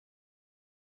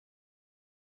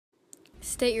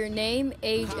State your name,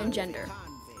 age, and gender.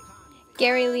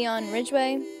 Gary Leon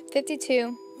Ridgeway,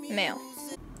 52, male.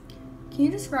 Can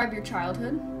you describe your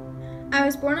childhood? I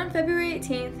was born on February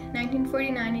 18th,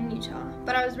 1949 in Utah,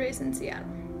 but I was raised in Seattle.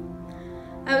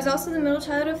 I was also the middle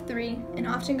child of 3 and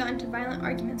often got into violent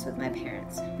arguments with my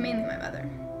parents, mainly my mother.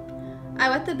 I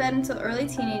wet the bed until early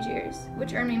teenage years,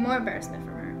 which earned me more embarrassment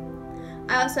from her.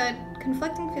 I also had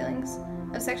conflicting feelings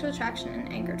of sexual attraction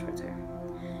and anger towards her.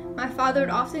 My father would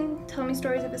often tell me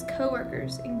stories of his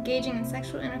co-workers engaging in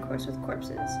sexual intercourse with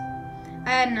corpses. I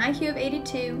had an IQ of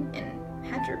 82 and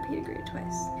had to repeat a grade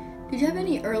twice. Did you have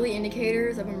any early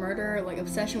indicators of a murder, like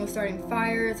obsession with starting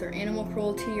fires or animal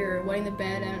cruelty or wetting the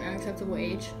bed at an unacceptable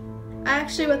age? I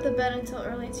actually wet the bed until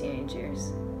early teenage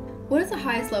years. What is the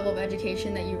highest level of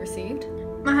education that you received?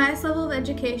 My highest level of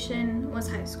education was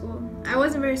high school. I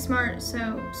wasn't very smart,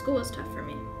 so school was tough for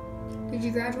me. Did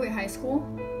you graduate high school?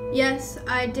 Yes,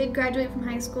 I did graduate from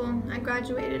high school. I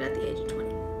graduated at the age of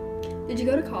 20. Did you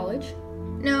go to college?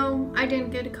 No, I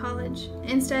didn't go to college.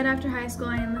 Instead, after high school,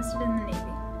 I enlisted in the Navy.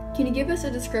 Can you give us a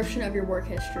description of your work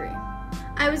history?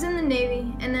 I was in the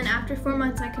Navy, and then after 4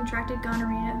 months, I contracted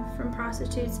gonorrhea from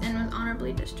prostitutes and was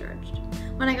honorably discharged.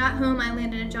 When I got home, I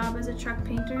landed a job as a truck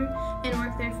painter and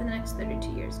worked there for the next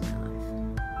 32 years of my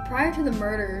life. Prior to the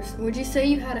murders, would you say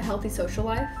you had a healthy social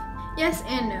life? Yes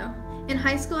and no. In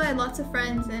high school, I had lots of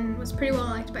friends and was pretty well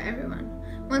liked by everyone.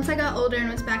 Once I got older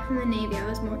and was back from the Navy, I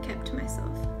was more kept to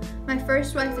myself. My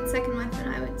first wife and second wife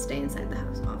and I would stay inside the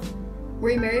house often.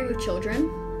 Were you married with children?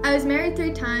 I was married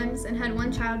 3 times and had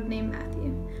 1 child named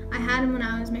Matthew. I had him when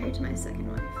I was married to my second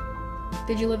wife.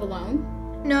 Did you live alone?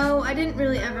 No, I didn't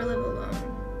really ever live alone.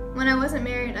 When I wasn't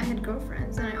married, I had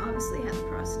girlfriends, and I obviously had the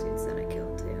prostitutes that I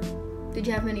killed too. Did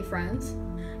you have many friends?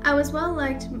 I was well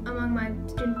liked among my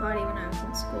student body when I was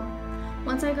in school.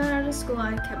 Once I got out of school,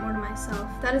 I kept more to myself.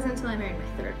 That is until I married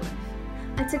my 3rd wife.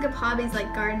 I took up hobbies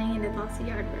like gardening and did lots of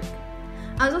yard work.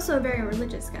 I was also a very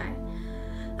religious guy.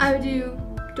 I would do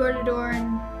door-to-door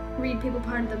and read people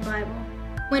part of the Bible.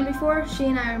 When before she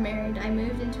and I were married, I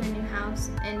moved into a new house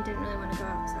and didn't really want to go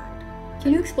outside.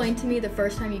 Can you explain to me the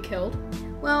first time you killed?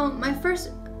 Well, my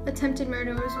first attempted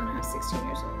murder was when I was 16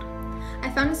 years old. I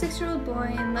found a 6-year-old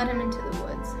boy and led him into the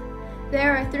woods.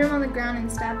 There, I threw him on the ground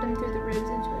and stabbed him through the ribs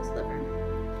into his liver.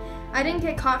 I didn't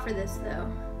get caught for this, though.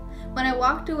 When I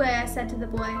walked away, I said to the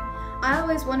boy, I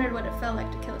always wondered what it felt like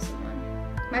to kill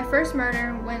someone. My first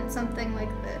murder went something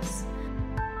like this.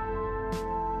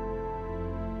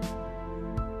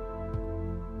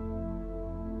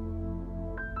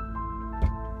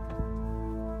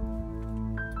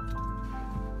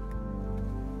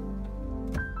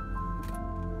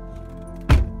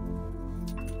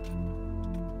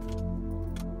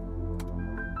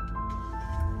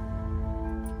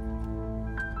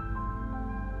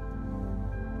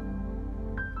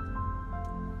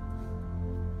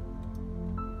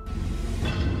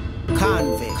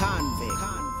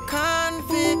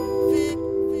 Convict,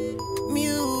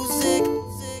 music,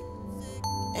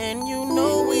 and you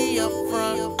know we up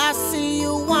front. I see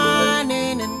you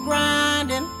whining and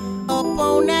grinding up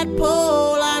on that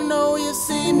pole. I know you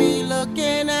see me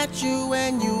looking at you,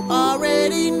 and you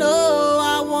already know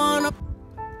I wanna.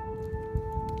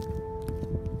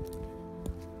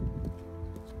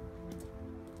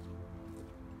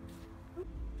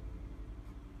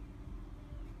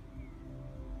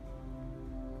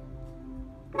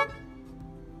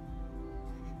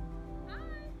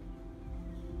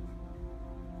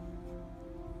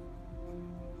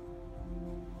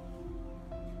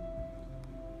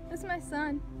 This is my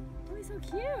son. Oh, he's so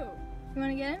cute. You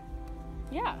want to get him?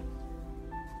 Yeah.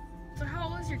 So how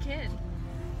old is your kid?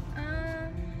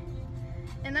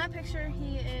 In that picture,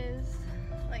 he is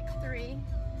like 3,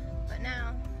 but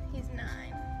now he's 9.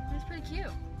 He's pretty cute.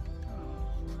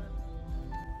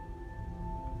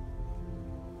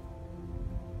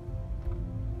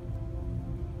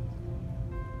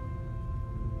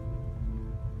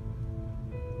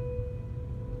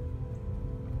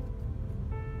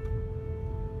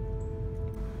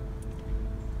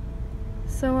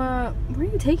 So, where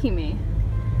are you taking me?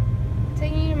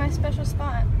 Taking you to my special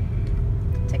spot.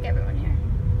 Take everyone here.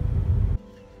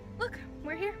 Look,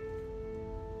 we're here.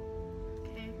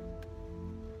 Okay.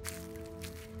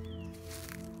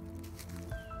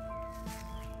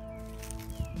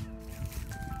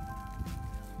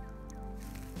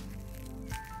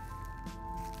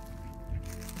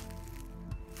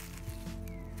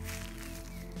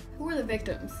 Who were the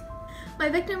victims? My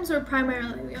victims were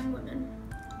primarily young women.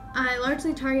 I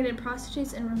largely targeted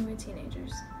prostitutes and runaway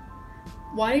teenagers.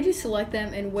 Why did you select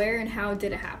them, and where and how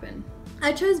did it happen?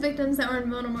 I chose victims that were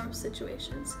in vulnerable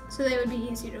situations, so they would be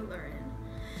easy to lure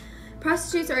in.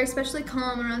 Prostitutes are especially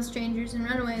calm around strangers, and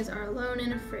runaways are alone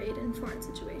and afraid in foreign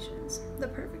situations. The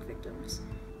perfect victims.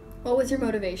 What was your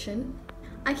motivation?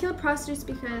 I killed prostitutes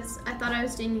because I thought I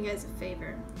was doing you guys a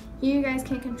favor. You guys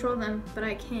can't control them, but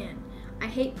I can. I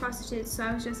hate prostitutes, so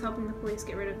I was just helping the police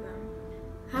get rid of them.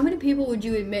 How many people would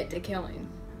you admit to killing?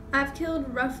 I've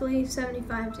killed roughly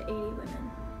 75 to 80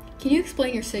 women. Can you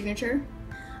explain your signature?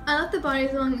 I left the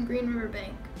bodies along the Green River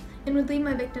bank and would leave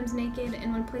my victims naked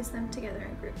and would place them together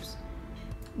in groups.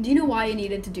 Do you know why you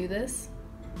needed to do this?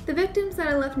 The victims that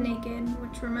I left naked,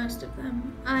 which were most of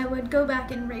them, I would go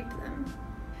back and rape them.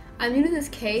 I'm new to this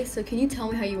case, so can you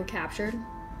tell me how you were captured?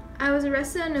 I was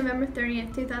arrested on November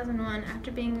 30th, 2001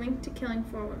 after being linked to killing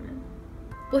 4 women.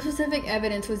 What specific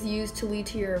evidence was used to lead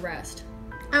to your arrest?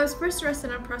 I was first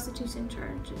arrested on prostitution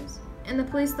charges, and the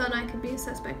police thought I could be a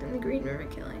suspect in the Green River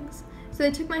killings. So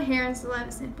they took my hair and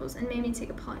saliva samples and made me take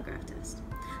a polygraph test.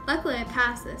 Luckily, I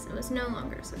passed this and was no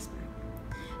longer a suspect.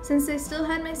 Since they still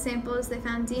had my samples, they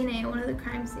found DNA at one of the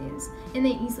crime scenes, and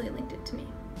they easily linked it to me.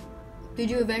 Did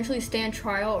you eventually stand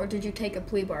trial, or did you take a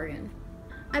plea bargain?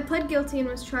 I pled guilty and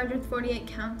was charged with 48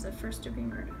 counts of first-degree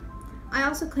murder. I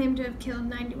also claim to have killed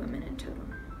 90 women in total.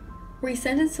 Were you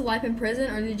sentenced to life in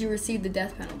prison, or did you receive the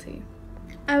death penalty?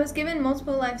 I was given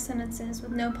multiple life sentences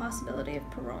with no possibility of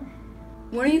parole.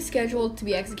 When are you scheduled to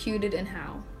be executed, and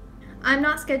how? I'm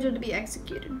not scheduled to be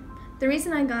executed. The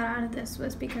reason I got out of this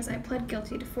was because I pled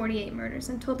guilty to 48 murders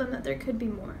and told them that there could be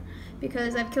more,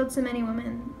 because I've killed so many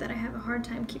women that I have a hard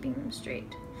time keeping them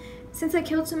straight. Since I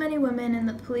killed so many women and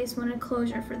the police wanted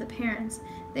closure for the parents,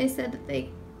 they said that they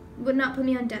would not put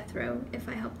me on death row if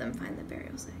I helped them find the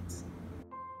burial sites.